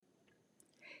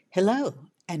Hello,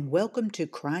 and welcome to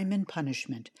Crime and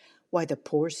Punishment: Why the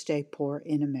Poor Stay Poor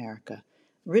in America,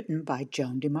 written by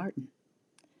Joan DeMartin.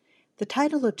 The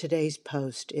title of today's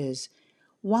post is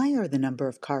Why are the number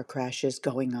of car crashes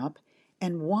going up,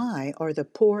 and why are the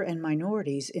poor and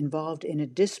minorities involved in a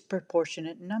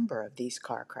disproportionate number of these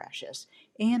car crashes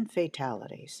and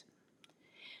fatalities?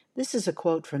 This is a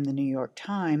quote from the New York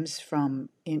Times from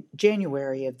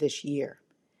January of this year.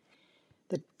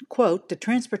 The quote, "The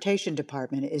Transportation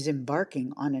Department is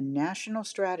embarking on a national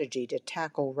strategy to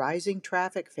tackle rising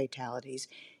traffic fatalities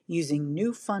using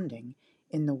new funding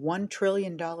in the $1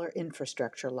 trillion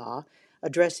infrastructure law,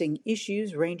 addressing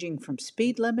issues ranging from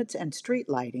speed limits and street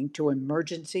lighting to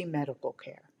emergency medical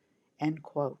care." End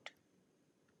quote.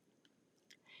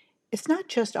 It's not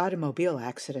just automobile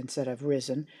accidents that have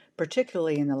risen,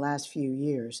 particularly in the last few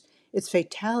years. It's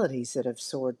fatalities that have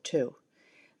soared too.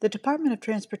 The Department of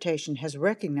Transportation has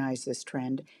recognized this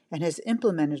trend and has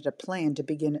implemented a plan to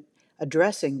begin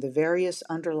addressing the various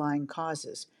underlying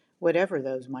causes, whatever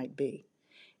those might be.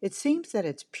 It seems that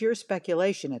it's pure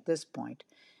speculation at this point.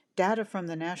 Data from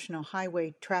the National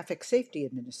Highway Traffic Safety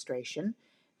Administration,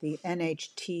 the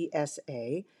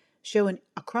NHTSA, show an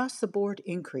across-the-board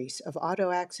increase of auto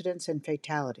accidents and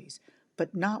fatalities,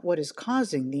 but not what is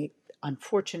causing the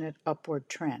unfortunate upward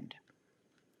trend.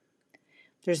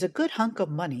 There's a good hunk of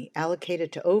money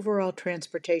allocated to overall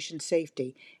transportation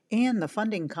safety, and the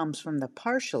funding comes from the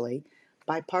partially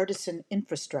bipartisan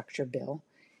infrastructure bill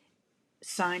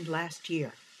signed last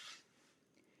year.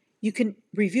 You can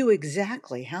review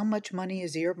exactly how much money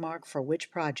is earmarked for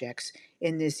which projects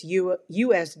in this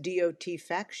U.S. DOT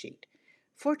fact sheet.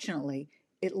 Fortunately,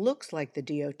 it looks like the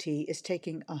DOT is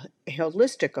taking a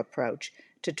holistic approach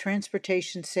to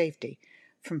transportation safety,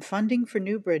 from funding for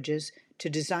new bridges to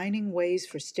designing ways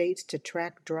for states to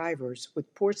track drivers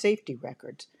with poor safety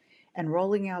records and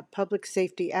rolling out public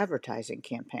safety advertising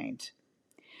campaigns.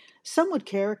 Some would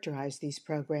characterize these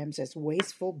programs as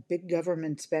wasteful big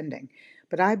government spending,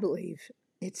 but I believe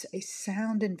it's a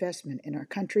sound investment in our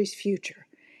country's future,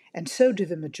 and so do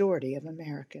the majority of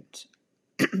Americans.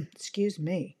 Excuse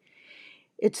me.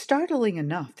 It's startling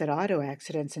enough that auto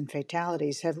accidents and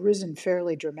fatalities have risen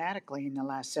fairly dramatically in the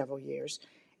last several years,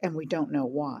 and we don't know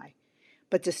why.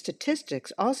 But the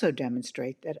statistics also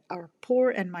demonstrate that our poor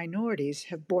and minorities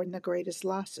have borne the greatest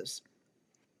losses.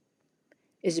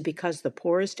 Is it because the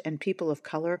poorest and people of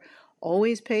color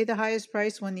always pay the highest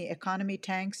price when the economy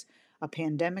tanks, a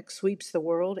pandemic sweeps the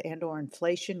world, and/or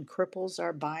inflation cripples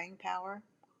our buying power?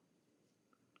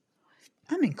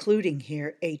 I'm including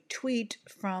here a tweet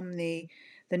from the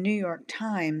New York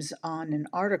Times on an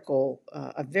article,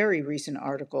 a very recent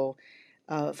article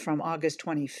from August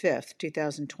 25th,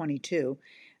 2022,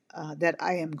 that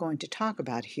I am going to talk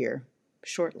about here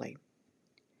shortly.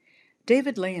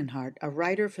 David Leonhardt, a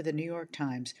writer for the New York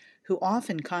Times who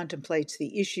often contemplates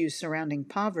the issues surrounding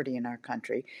poverty in our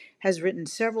country, has written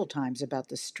several times about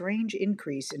the strange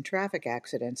increase in traffic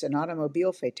accidents and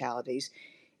automobile fatalities,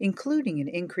 including an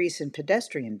increase in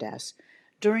pedestrian deaths,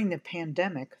 during the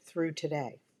pandemic through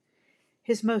today.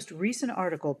 His most recent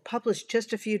article, published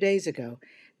just a few days ago,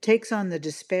 takes on the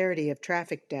disparity of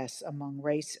traffic deaths among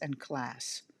race and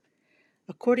class.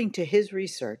 According to his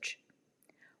research,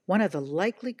 one of the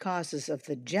likely causes of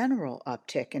the general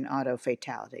uptick in auto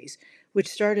fatalities, which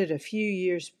started a few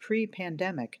years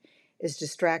pre-pandemic, is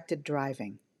distracted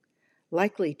driving,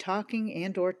 likely talking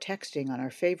and/or texting on our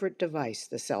favorite device,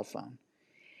 the cell phone.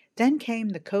 Then came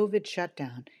the COVID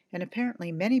shutdown, and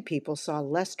apparently many people saw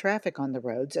less traffic on the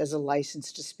roads as a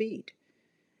license to speed.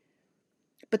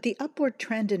 But the upward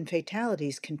trend in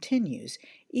fatalities continues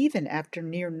even after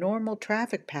near normal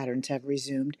traffic patterns have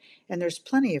resumed and there's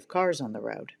plenty of cars on the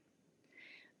road.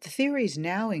 The theories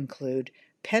now include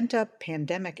pent-up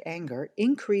pandemic anger,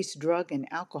 increased drug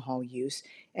and alcohol use,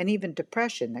 and even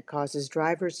depression that causes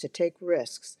drivers to take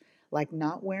risks, like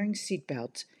not wearing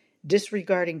seatbelts,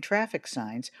 disregarding traffic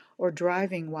signs, or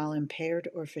driving while impaired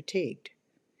or fatigued.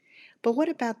 But what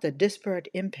about the disparate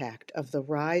impact of the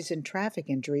rise in traffic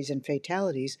injuries and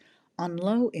fatalities on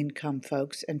low-income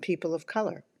folks and people of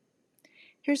color?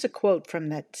 Here's a quote from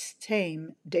that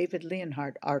same David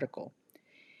Leonhardt article.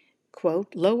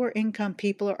 Quote, "Lower income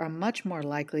people are much more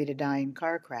likely to die in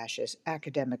car crashes,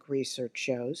 academic research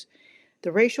shows.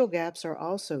 The racial gaps are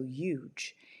also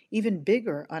huge, even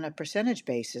bigger on a percentage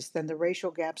basis than the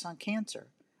racial gaps on cancer,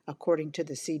 according to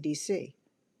the CDC.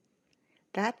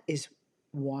 That is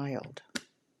wild.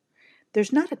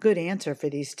 There's not a good answer for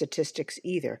these statistics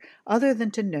either, other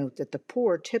than to note that the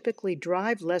poor typically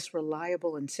drive less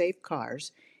reliable and safe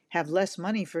cars, have less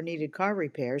money for needed car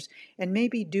repairs, and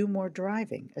maybe do more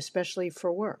driving, especially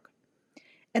for work.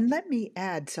 And let me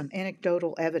add some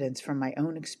anecdotal evidence from my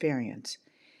own experience.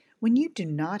 When you do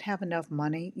not have enough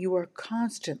money, you are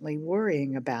constantly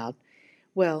worrying about,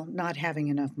 well, not having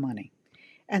enough money.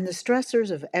 And the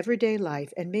stressors of everyday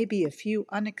life and maybe a few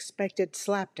unexpected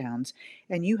slapdowns,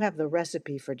 and you have the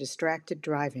recipe for distracted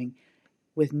driving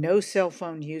with no cell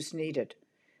phone use needed.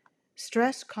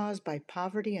 Stress caused by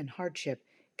poverty and hardship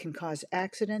can cause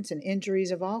accidents and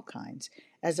injuries of all kinds,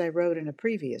 as I wrote in a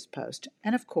previous post.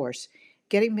 And of course,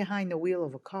 getting behind the wheel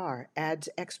of a car adds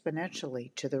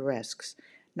exponentially to the risks,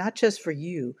 not just for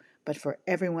you, but for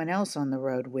everyone else on the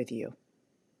road with you.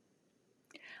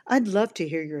 I'd love to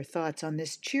hear your thoughts on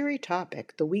this cheery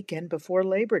topic the weekend before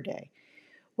Labor Day.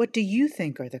 What do you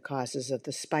think are the causes of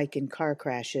the spike in car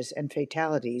crashes and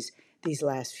fatalities these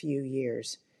last few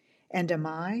years? And am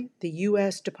I, the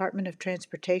U.S. Department of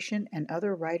Transportation, and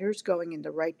other writers going in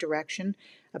the right direction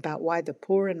about why the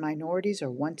poor and minorities are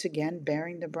once again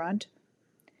bearing the brunt?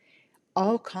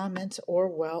 All comments are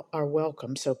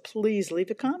welcome, so please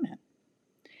leave a comment.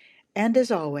 And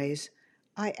as always,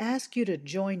 I ask you to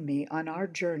join me on our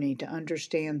journey to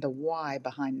understand the why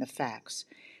behind the facts,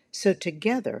 so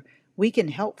together we can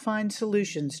help find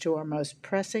solutions to our most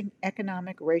pressing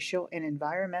economic, racial, and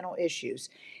environmental issues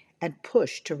and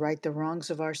push to right the wrongs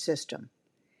of our system.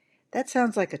 That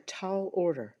sounds like a tall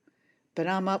order, but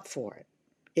I'm up for it,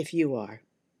 if you are.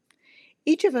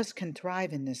 Each of us can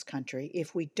thrive in this country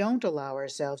if we don't allow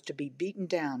ourselves to be beaten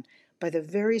down by the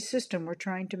very system we're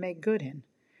trying to make good in.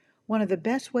 One of the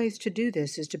best ways to do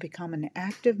this is to become an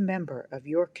active member of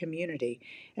your community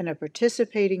and a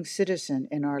participating citizen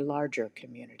in our larger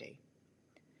community.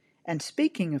 And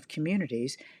speaking of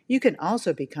communities, you can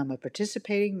also become a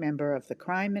participating member of the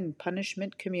crime and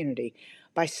punishment community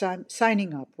by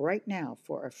signing up right now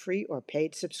for a free or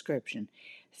paid subscription.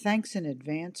 Thanks in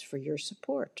advance for your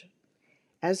support.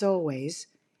 As always,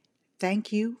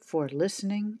 thank you for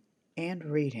listening and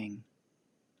reading.